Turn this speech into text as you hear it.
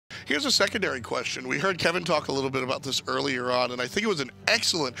Here's a secondary question. We heard Kevin talk a little bit about this earlier on, and I think it was an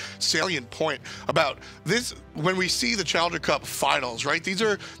excellent salient point about this when we see the Challenger Cup finals, right? These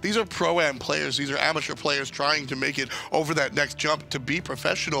are pro-am players, these are amateur players trying to make it over that next jump to be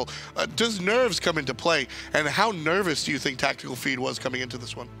professional. Does nerves come into play, and how nervous do you think Tactical Feed was coming into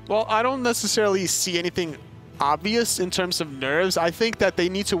this one? Well, I don't necessarily see anything obvious in terms of nerves. I think that they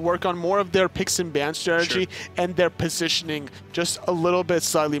need to work on more of their picks and ban strategy and their positioning just a little bit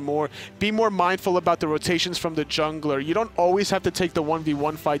slightly more. Be more mindful about the rotations from the jungler. You don't always have to take the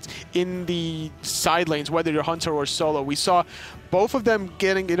 1v1 fights in the side lanes, whether you're Hunter or solo. We saw both of them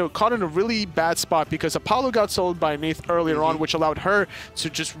getting caught in a really bad spot because Apollo got sold by Neath earlier on, which allowed her to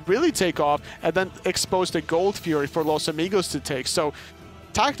just really take off and then expose the Gold Fury for Los Amigos to take. So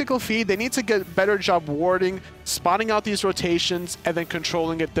Tactical Feed, they need to get a better job warding, spotting out these rotations, and then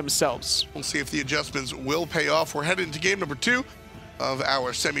controlling it themselves. We'll see if the adjustments will pay off. We're headed into game number 2 of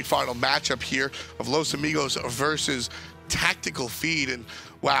our semifinal matchup here of Los Amigos versus Tactical Feed. And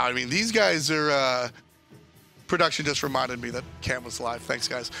wow, I mean, these guys are... Production just reminded me that Cam was live. Thanks,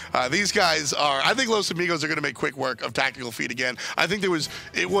 guys. These guys are, I think Los Amigos are going to make quick work of Tactical Feed again. I think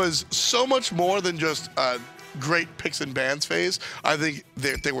it was so much more than just great picks and bans phase. I think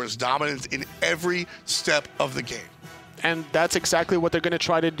there was dominance in every step of the game. And that's exactly what they're going to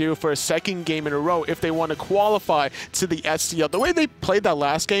try to do for a second game in a row if they want to qualify to the SCL. The way they played that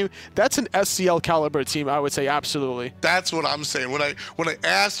last game, that's an SCL caliber team, I would say, absolutely. That's what I'm saying. When I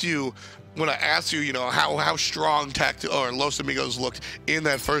asked you, you know, how strong Los Amigos looked in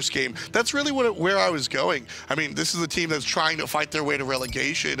that first game, that's really where I was going. I mean, this is a team that's trying to fight their way to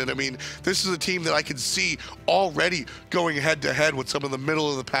relegation, and I mean, this is a team that I could see already going head-to-head with some of the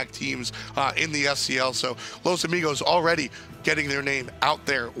middle-of-the-pack teams in the SCL. So Los Amigos already getting their name out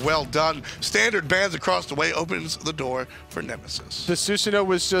there. Well done. Standard bans across the way opens the door for Nemesis. The Susanoo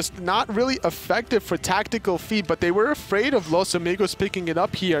was just not really effective for Tactical Feed, but they were afraid of Los Amigos picking it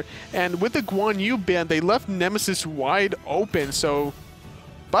up here. And with the Guan Yu ban, they left Nemesis wide open. So,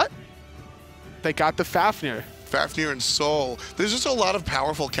 but they got the Fafnir. Fafnir and Soul. There's just a lot of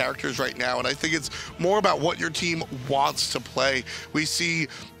powerful characters right now, and I think it's more about what your team wants to play. We see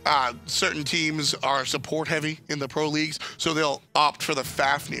certain teams are support heavy in the pro leagues, so they'll opt for the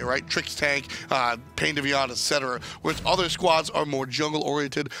Fafnir, right? Trix Tank, Pain de Vion, etc. Whereas other squads are more jungle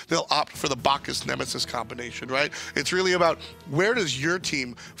oriented, they'll opt for the Bacchus Nemesis combination, right? It's really about where does your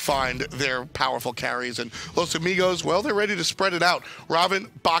team find their powerful carries, and Los Amigos, well, they're ready to spread it out. Ravana,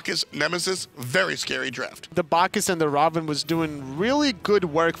 Bacchus, Nemesis, very scary draft. The Bacchus and the Ravana was doing really good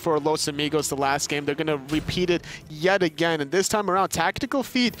work for Los Amigos the last game. They're going to repeat it yet again, and this time around, Tactical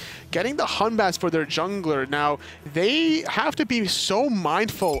Feed getting the Hunbats for their jungler. Now, they have to be so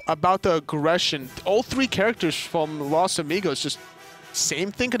mindful about the aggression. All three characters from Los Amigos, just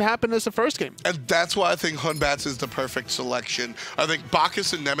same thing could happen as the first game. And that's why I think Hunbats is the perfect selection. I think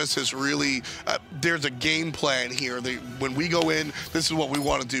Bacchus and Nemesis really, there's a game plan here. When we go in, this is what we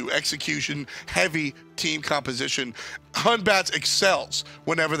want to do. Execution, heavy team composition. Hunbats excels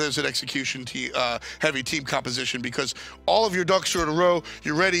whenever there's an execution heavy team composition, because all of your ducks are in a row,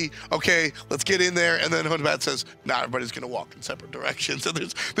 you're ready, okay, let's get in there, and then Hunbat says, nah, everybody's going to walk in separate directions. So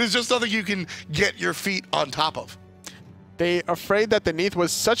there's just nothing you can get your feet on top of. They afraid that the Neath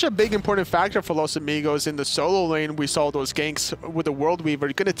was such a big important factor for Los Amigos in the solo lane. We saw those ganks with the World Weaver.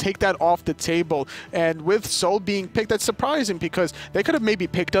 You're going to take that off the table. And with Soul being picked, that's surprising because they could have maybe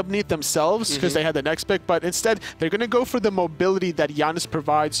picked up Neath themselves because they had the next pick. But instead, they're going to go for the mobility that Janus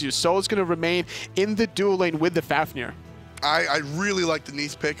provides you. Soul is going to remain in the dual lane with the Fafnir. I really like the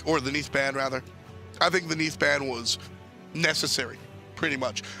Neath pick, or the Neath ban, rather. I think the Neath ban was necessary, pretty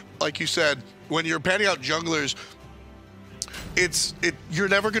much. Like you said, when you're banning out junglers, you're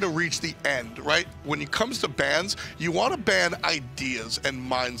never going to reach the end, right? When it comes to bans, you want to ban ideas and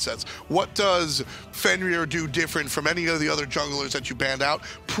mindsets. What does Fenrir do different from any of the other junglers that you banned out?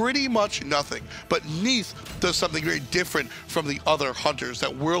 Pretty much nothing. But Neath does something very different from the other hunters.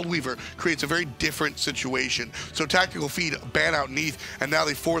 That World Weaver creates a very different situation. So Tactical Feed ban out Neath, and now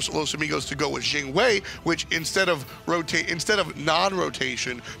they force Los Amigos to go with Jing, which instead of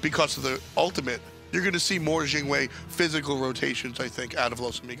non-rotation because of the ultimate, you're going to see more Jing physical rotations, I think, out of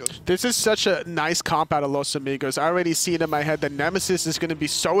Los Amigos. This is such a nice comp out of Los Amigos. I already see it in my head that Nemesis is going to be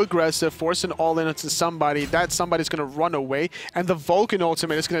so aggressive, forcing all in into somebody. That somebody's going to run away. And the Vulcan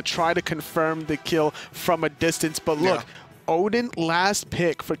ultimate is going to try to confirm the kill from a distance. But look, Odin, last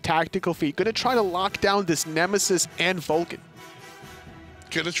pick for Tactical Feed. Going to try to lock down this Nemesis and Vulcan.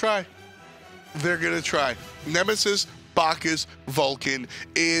 Gonna try. They're going to try. Nemesis, Bacchus, Vulcan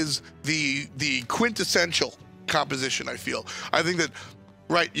is the quintessential composition, I feel. I think that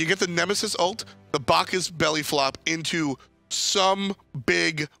right, you get the Nemesis ult, the Bacchus belly flop into some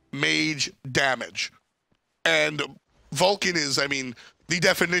big mage damage. And Vulcan is, I mean, the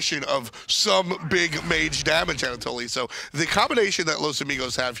definition of some big mage damage, Anatoly. So the combination that Los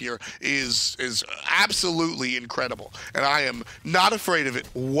Amigos have here is absolutely incredible. And I am not afraid of it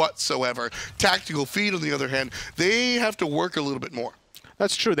whatsoever. Tactical Feed, on the other hand, they have to work a little bit more.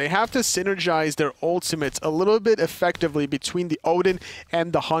 That's true. They have to synergize their ultimates a little bit effectively between the Odin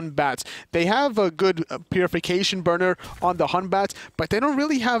and the Hun Batz. They have a good purification burner on the Hun Batz, but they don't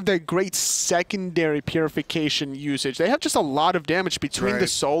really have that great secondary purification usage. They have just a lot of damage between the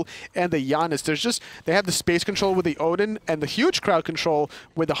Soul and the Janus. They have the space control with the Odin and the huge crowd control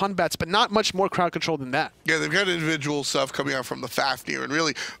with the Hun Batz, but not much more crowd control than that. Yeah, they've got individual stuff coming out from the Fafnir, and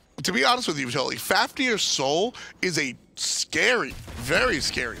really, to be honest with you, Jolie, Fafnir's Soul is a scary, very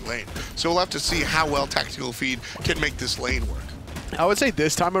scary lane. So we'll have to see how well Tactical Feed can make this lane work. I would say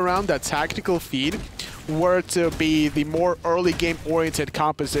this time around that Tactical Feed were to be the more early game oriented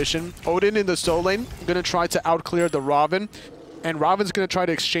composition. Odin in the Soul lane going to try to outclear the Ravana, and Ravan's going to try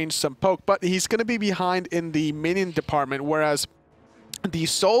to exchange some poke, but he's going to be behind in the minion department, whereas the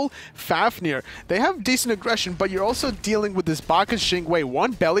Soul Fafnir, they have decent aggression, but you're also dealing with this Bacchus Jing Wei.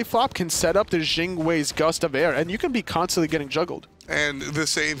 One belly flop can set up the Jing Wei's gust of air, and you can be constantly getting juggled. And the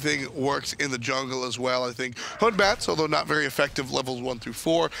same thing works in the jungle as well, I think. Hun Batz, although not very effective levels 1 through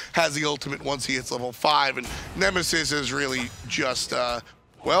 4, has the ultimate once he hits level 5, and Nemesis is really just,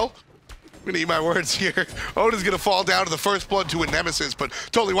 well, I'm going to eat my words here. Odin's going to fall down to the first blood to a Nemesis, but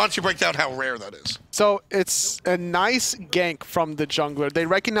totally, why don't you break down how rare that is? So it's a nice gank from the jungler. They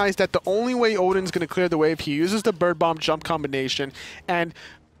recognize that the only way Odin's going to clear the wave, he uses the Bird Bomb jump combination, and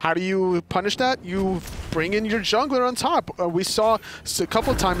how do you punish that? You bring in your jungler on top. We saw a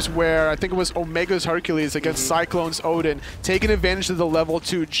couple times where I think it was Omega's Hercules against Cyclone's Odin, taking advantage of the level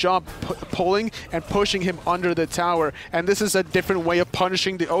 2 jump, pulling and pushing him under the tower. And this is a different way of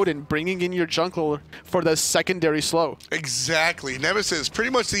punishing the Odin, bringing in your jungler for the secondary slow. Exactly. Nemesis, pretty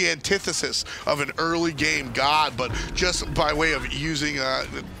much the antithesis of an early game god, but just by way of using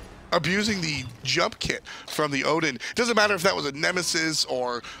abusing the jump kit from the Odin. It doesn't matter if that was a Nemesis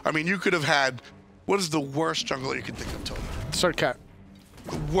or, I mean, you could have had, what is the worst jungler you could think of, Tony? JoltaK.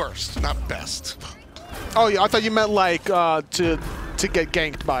 Worst, not best. Oh, yeah, I thought you meant like to get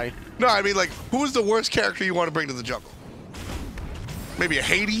ganked by. No, I mean like, who is the worst character you want to bring to the jungle? Maybe a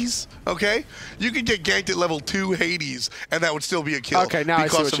Hades, okay? You could get ganked at level 2 Hades, and that would still be a kill. Okay, now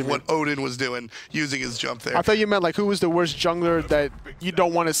because I see of what Odin was doing, using his jump there. I thought you meant like who was the worst jungler that you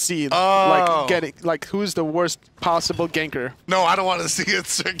don't want to see, like who's the worst possible ganker? No, I don't want to see it,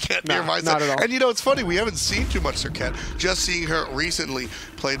 Serket near my side. Not at all. And you know, it's funny, we haven't seen too much Serket. Just seeing her recently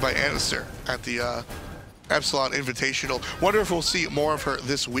played by Anister at the Epsilon Invitational. Wonder if we'll see more of her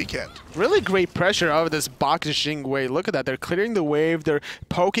this weekend. Really great pressure out of this Bacchus Jing Wei. Look at that. They're clearing the wave. They're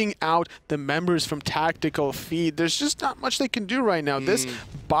poking out the members from Tactical Feed. There's just not much they can do right now. This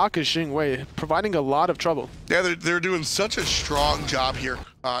Bacchus Jing Wei providing a lot of trouble. Yeah, they're doing such a strong job here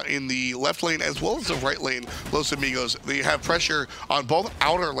in the left lane as well as the right lane, Los Amigos. They have pressure on both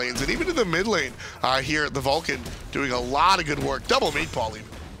outer lanes and even in the mid lane here, the Vulcan doing a lot of good work. Double meatball even.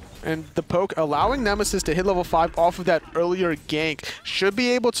 And the poke allowing Nemesis to hit level 5 off of that earlier gank. Should be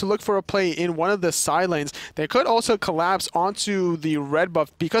able to look for a play in one of the side lanes. They could also collapse onto the red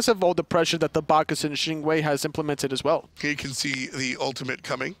buff because of all the pressure that the Bacchus and Jing Wei has implemented as well. You can see the ultimate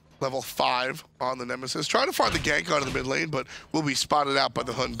coming. Level 5 on the Nemesis. Trying to find the gank out of the mid lane, but will be spotted out by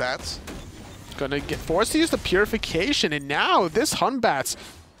the Hun Batz. Gonna get forced to use the purification, and now this Hun Batz,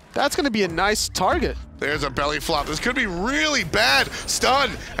 that's gonna be a nice target. There's a belly flop. This could be really bad. Stun,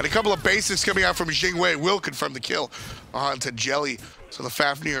 and a couple of basics coming out from Jing Wei will confirm the kill onto Jelly. So the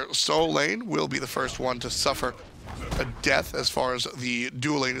Fafnir Soul lane will be the first one to suffer a death as far as the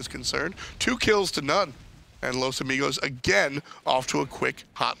dual lane is concerned. 2 kills to none. And Los Amigos again off to a quick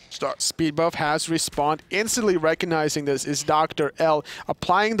hot start. Speed buff has respawned. Instantly recognizing this is Dr. L,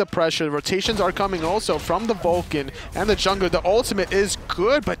 applying the pressure. Rotations are coming also from the Vulcan and the jungler. The ultimate is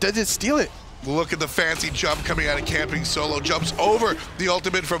good, but does it steal it? Look at the fancy jump coming out of Camping Solo. Jumps over the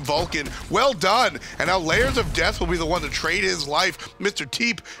ultimate from Vulcan. Well done. And now LayersOfDeath will be the one to trade his life. Mr.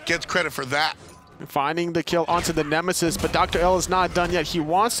 Teep gets credit for that. Finding the kill onto the Nemesis, but Dr. L is not done yet. He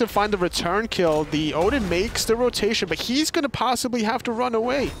wants to find the return kill. The Odin makes the rotation, but he's going to possibly have to run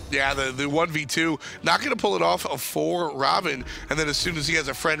away. Yeah, the 1v2, not going to pull it off for Ravana, and then as soon as he has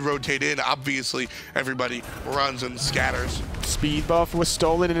a friend rotate in, obviously everybody runs and scatters. Speed buff was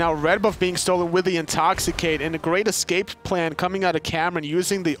stolen, and now red buff being stolen with the Intoxicate, and a great escape plan coming out of Cameron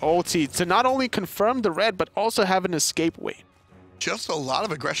using the ulti to not only confirm the red, but also have an escape way. just a lot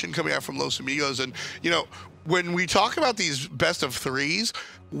of aggression coming out from Los Amigos. And, you know, when we talk about these best of threes,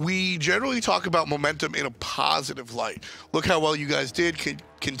 we generally talk about momentum in a positive light. Look how well you guys did.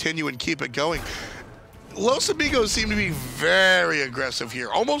 Continue and keep it going. Los Amigos seem to be very aggressive here,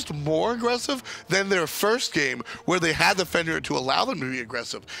 almost more aggressive than their first game where they had the Fafnir to allow them to be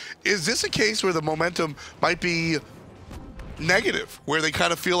aggressive. Is this a case where the momentum might be negative, where they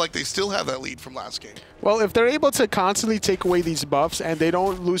kind of feel like they still have that lead from last game? Well, if they're able to constantly take away these buffs and they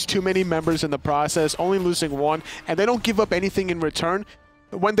don't lose too many members in the process, only losing one, and they don't give up anything in return,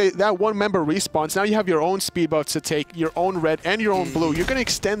 when that one member respawns, now you have your own speed buffs to take, your own red and your own blue. You're going to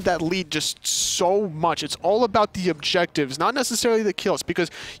extend that lead just so much. It's all about the objectives, not necessarily the kills,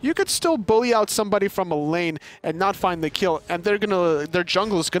 because you could still bully out somebody from a lane and not find the kill, and their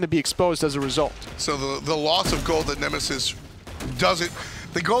jungle is going to be exposed as a result. So the loss of gold that Nemesis doesn't...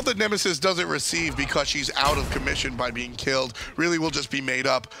 The gold that Nemesis doesn't receive because she's out of commission by being killed really will just be made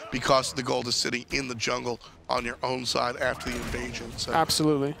up because the gold is sitting in the jungle on your own side after the invasion. So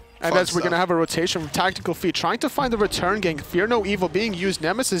absolutely. And as we're going to have a rotation from Tactical Feet, trying to find the return gang. Fear No Evil being used.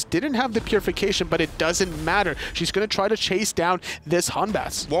 Nemesis didn't have the purification, but it doesn't matter. She's going to try to chase down this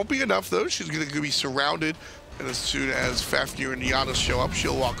Batz. Won't be enough, though. She's going to be surrounded. And as soon as Fafnir and Janus show up,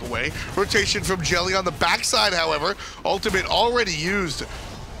 she'll walk away. Rotation from Jelly on the backside, however. Ultimate already used.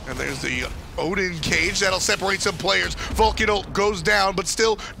 And there's the Odin cage. That'll separate some players. Vulcan ult goes down, but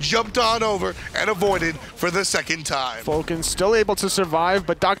still jumped on over and avoided for the second time. Vulcan still able to survive,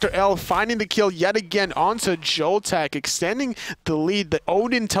 but Dr. L finding the kill yet again onto JoltaK, extending the lead. The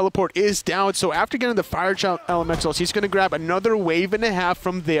Odin teleport is down, so after getting the Fire Child Elementals, he's going to grab another wave and a half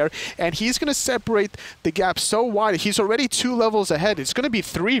from there, and he's going to separate the gap so wide. He's already 2 levels ahead. It's going to be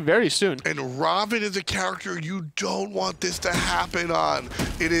 3 very soon. And Ravana is a character you don't want this to happen on.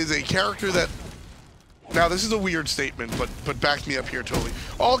 It is a character that... Now, this is a weird statement, but back me up here totally.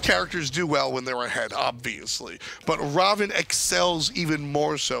 All characters do well when they're ahead, obviously. But Ravana excels even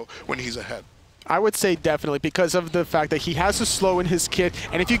more so when he's ahead. I would say definitely, because of the fact that he has to slow in his kit,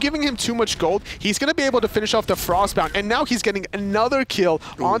 and if you're giving him too much gold, he's going to be able to finish off the Frostbound, and now he's getting another kill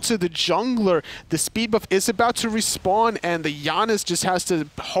onto the jungler. The speed buff is about to respawn, and the Janus just has to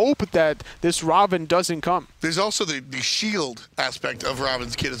hope that this Ravana doesn't come. There's also the shield aspect of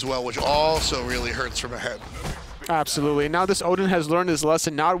Ravana's kit as well, which also really hurts from ahead. Absolutely. Now this Odin has learned his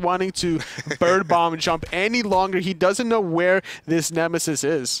lesson, not wanting to bird bomb jump any longer. He doesn't know where this Nemesis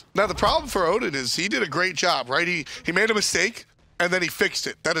is. Now the problem for Odin is he did a great job, right? He made a mistake and then he fixed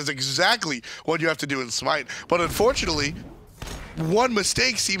it. That is exactly what you have to do in Smite. But unfortunately, one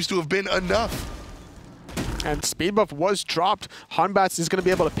mistake seems to have been enough. And speed buff was dropped. Batz is going to be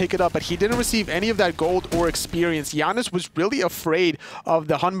able to pick it up, but he didn't receive any of that gold or experience. Janus was really afraid of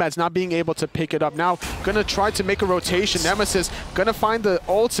the Batz not being able to pick it up. Now, going to try to make a rotation. Nemesis going to find the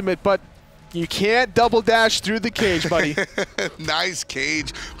ultimate, but you can't double dash through the cage, buddy. Nice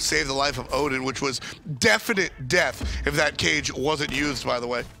cage. Saved the life of Odin, which was definite death if that cage wasn't used, by the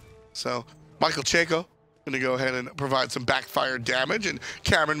way. So, Michael Checo going to go ahead and provide some backfire damage, and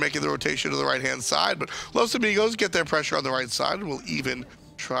Cameron making the rotation to the right-hand side, but Los Amigos get their pressure on the right side and will even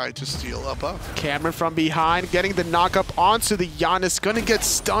try to steal up. Cameron from behind, getting the knock-up onto the Janus, going to get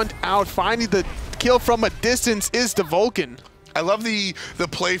stunned out. Finding the kill from a distance is the Vulcan. I love the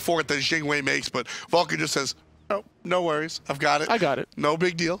play for it that Jing makes, but Vulcan just says, oh, no worries, I've got it. I got it. No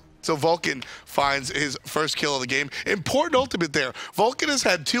big deal. So Vulcan finds his first kill of the game. Important ultimate there. Vulcan has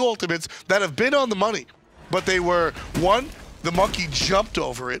had 2 ultimates that have been on the money. But they were, 1, the monkey jumped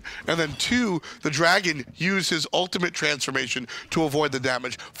over it, and then 2, the dragon used his ultimate transformation to avoid the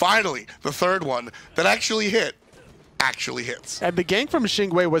damage. Finally, the 3rd one that actually hits. And the gank from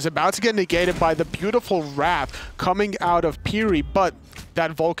Xingwei was about to get negated by the beautiful wrath coming out of Piri, but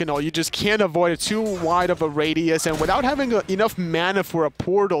that Vulcan ult, you just can't avoid it. Too wide of a radius, and without having enough mana for a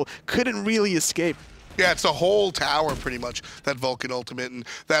portal, couldn't really escape. Yeah, it's a whole tower, pretty much, that Vulcan ultimate, and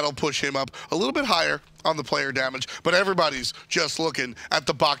that'll push him up a little bit higher on the player damage, but everybody's just looking at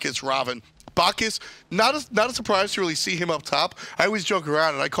the Bacchus Ravana. Bacchus, not a surprise to really see him up top. I always joke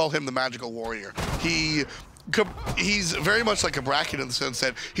around, and I call him the magical warrior. He's very much like a bracket in the sense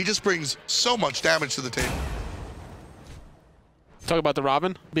that he just brings so much damage to the table. Talk about the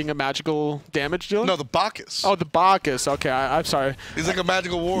Ravana being a magical damage dealer? No, the Bacchus. Oh, the Bacchus. Okay, I'm sorry. He's like a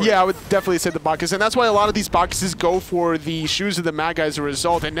magical warrior. Yeah, I would definitely say the Bacchus. And that's why a lot of these Bacchuses go for the Shoes of the Magi as a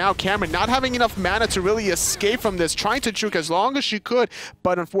result. And now Cameron not having enough mana to really escape from this, trying to juke as long as she could,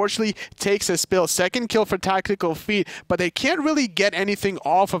 but unfortunately takes a spill. 2nd kill for Tactical Feet, but they can't really get anything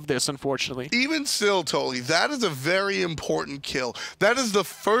off of this, unfortunately. Even still, Toli, that is a very important kill. That is the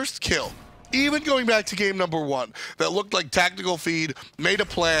first kill even going back to game number 1, that looked like Tactical Feed made a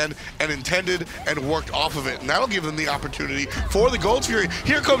plan and intended and worked off of it. And that'll give them the opportunity for the Gold Fury.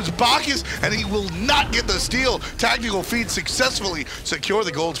 Here comes Bacchus, and he will not get the steal. Tactical Feed successfully secure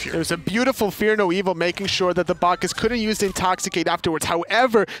the Gold Fury. It was a beautiful Fear No Evil, making sure that the Bacchus couldn't use the Intoxicate afterwards.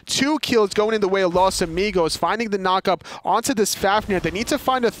 However, 2 kills going in the way of Los Amigos, finding the knock-up onto this Fafnir. They need to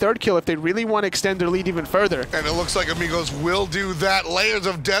find a 3rd kill if they really want to extend their lead even further. And it looks like Amigos will do that. Layers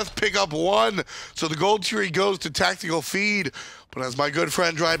of Death pick up 1. So the Gold Fury goes to Tactical Feed. But as my good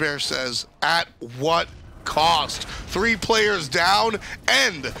friend Drybear says, at what cost? 3 players down,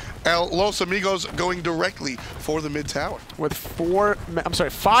 and Los Amigos going directly for the mid tower. With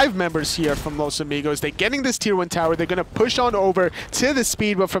 5 members here from Los Amigos. They're getting this tier 1 tower. They're going to push on over to the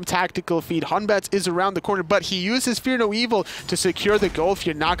speed buff from Tactical Feed. Batz is around the corner, but he uses Fear No Evil to secure the goal.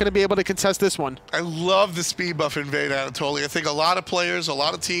 You're not going to be able to contest this one. I love the speed buff invade, Anatoly. I think a lot of players, a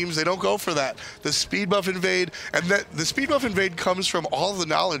lot of teams, they don't go for that. The speed buff invade, and the speed buff invade comes from all of the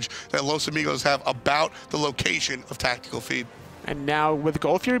knowledge that Los Amigos have about the location of Tactical Feed. And now, with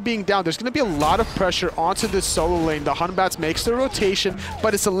Gold Fury being down, there's going to be a lot of pressure onto this solo lane. The Batz makes the rotation,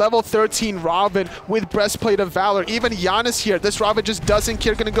 but it's a level 13 Ravana with Breastplate of Valor. Even Janus here, this Ravana just doesn't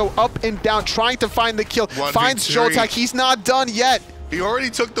care. Going to go up and down, trying to find the kill. Finds JoltaK. He's not done yet. He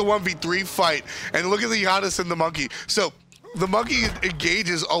already took the 1v3 fight, and look at the Janus and the monkey. So the monkey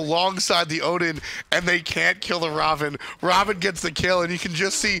engages alongside the Odin, and they can't kill the Ravana. Ravana gets the kill, and you can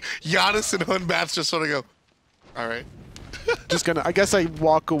just see Janus and Batz just sort of go, all right. Just gonna, I guess I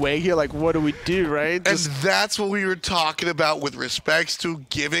walk away here, like, what do we do, right? And that's what we were talking about with respects to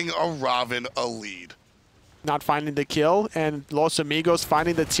giving a Ravana a lead. Not finding the kill, and Los Amigos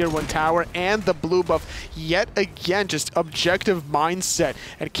finding the tier 1 tower and the blue buff. Yet again, just objective mindset.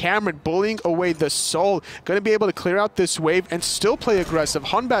 And Cameron bullying away the soul. Going to be able to clear out this wave and still play aggressive.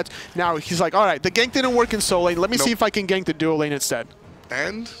 Batz, now he's like, all right, the gank didn't work in soul lane. Let me see if I can gank the dual lane instead.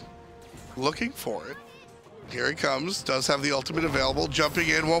 And looking for it. Here he comes, does have the ultimate available, jumping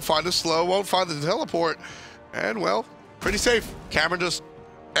in, won't find a slow, won't find the teleport, and well, pretty safe. Cameron just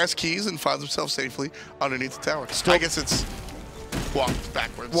S-keys and finds himself safely underneath the tower. I guess it's walked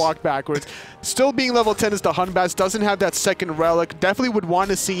backwards. Walked backwards. Still being level 10 is the Batz, doesn't have that 2nd relic. Definitely would want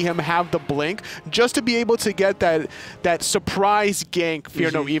to see him have the blink just to be able to get that surprise gank,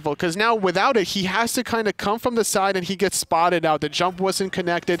 Fear No Evil. Because now without it, he has to kind of come from the side and he gets spotted out. The jump wasn't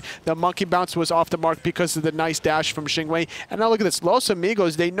connected. The monkey bounce was off the mark because of the nice dash from Xingwei. And now look at this. Los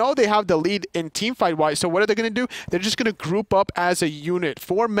Amigos, they know they have the lead in teamfight-wise. So what are they going to do? They're just going to group up as a unit.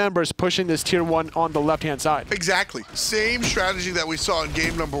 4 members pushing this tier 1 on the left-hand side. Exactly. Same strategy that we saw in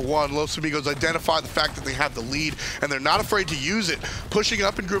game number 1. Los Amigos identify the fact that they have the lead, and they're not afraid to use it. Pushing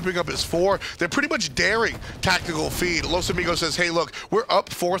up and grouping up as 4. They're pretty much daring Tactical Feed. Los Amigos says, hey, look, we're up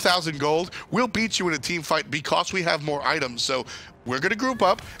 4,000 gold. We'll beat you in a team fight because we have more items. So we're going to group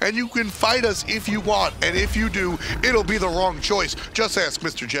up, and you can fight us if you want. And if you do, it'll be the wrong choice. Just ask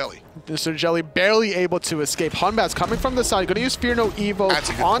Mr. Jelly. Mr. Jelly barely able to escape. Batz coming from the side, going to use Fear No Evil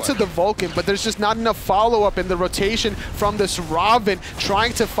onto the Vulcan, but there's just not enough follow-up in the rotation from this Ravana,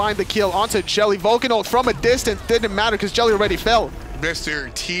 trying to find the kill onto Jelly. Vulcan ult from a distance, didn't matter because Jelly already fell.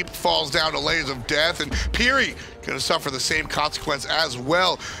 Mr. Teep falls down to Layers of Death, and Piri going to suffer the same consequence as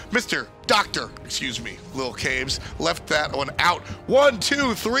well. Mr. Doctor, excuse me, Lil Caves, left that one out. 1,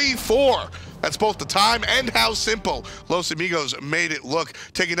 2, 3, 4. That's both the time and how simple Los Amigos made it look,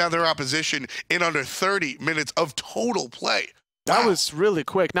 taking down their opposition in under 30 minutes of total play. That was really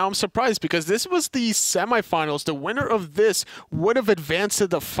quick. Now I'm surprised because this was the semifinals. The winner of this would have advanced to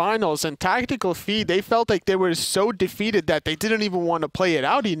the finals, and Tactical Feed, they felt like they were so defeated that they didn't even want to play it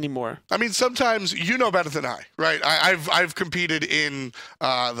out anymore. I mean, sometimes you know better than I, right? I've competed in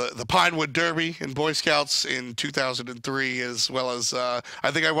the Pinewood Derby in Boy Scouts in 2003, as well as I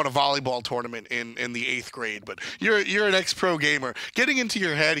think I won a volleyball tournament in the 8th grade. But you're an ex-pro gamer. Getting into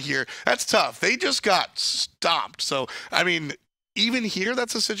your head here, that's tough. They just got stomped. So I mean, even here,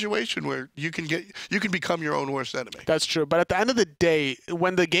 that's a situation where you can become your own worst enemy. That's true. But at the end of the day,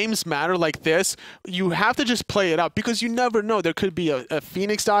 when the games matter like this, you have to just play it out because you never know. There could be a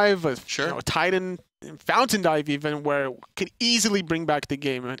Phoenix dive, a Titan Fountain Dive even, where it could easily bring back the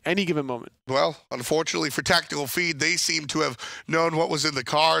game at any given moment. Well, unfortunately for Tactical Feed, they seem to have known what was in the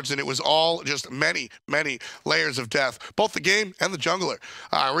cards, and it was all just many, many layers of death. Both the game and the jungler.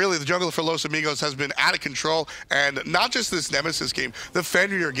 Really, the jungler for Los Amigos has been out of control, and not just this Nemesis game, the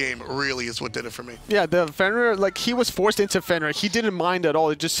Fafnir game really is what did it for me. Yeah, the Fafnir, like, he was forced into Fafnir. He didn't mind at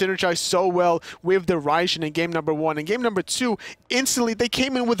all. It just synergized so well with the Ryzen in game number 1. In game number 2, instantly, they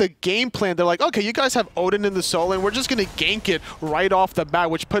came in with a game plan. They're like, okay, you guys have Odin in the solo, and we're just going to gank it right off the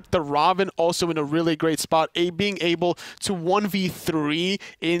bat, which put the Ravana also in a really great spot, being able to 1v3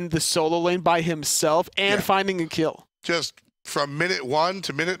 in the solo lane by himself and finding a kill. Just from minute 1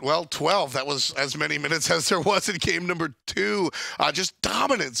 to minute, well, 12. That was as many minutes as there was in game number 2. Just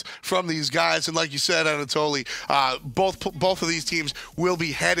dominance from these guys. And like you said, Anatoly, both of these teams will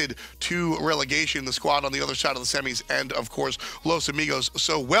be headed to relegation. The squad on the other side of the semis and, of course, Los Amigos.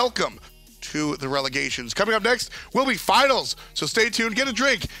 So welcome to the relegations. Coming up next will be finals. So stay tuned, get a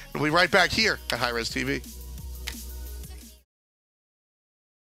drink, and we'll be right back here at hi-rez TV.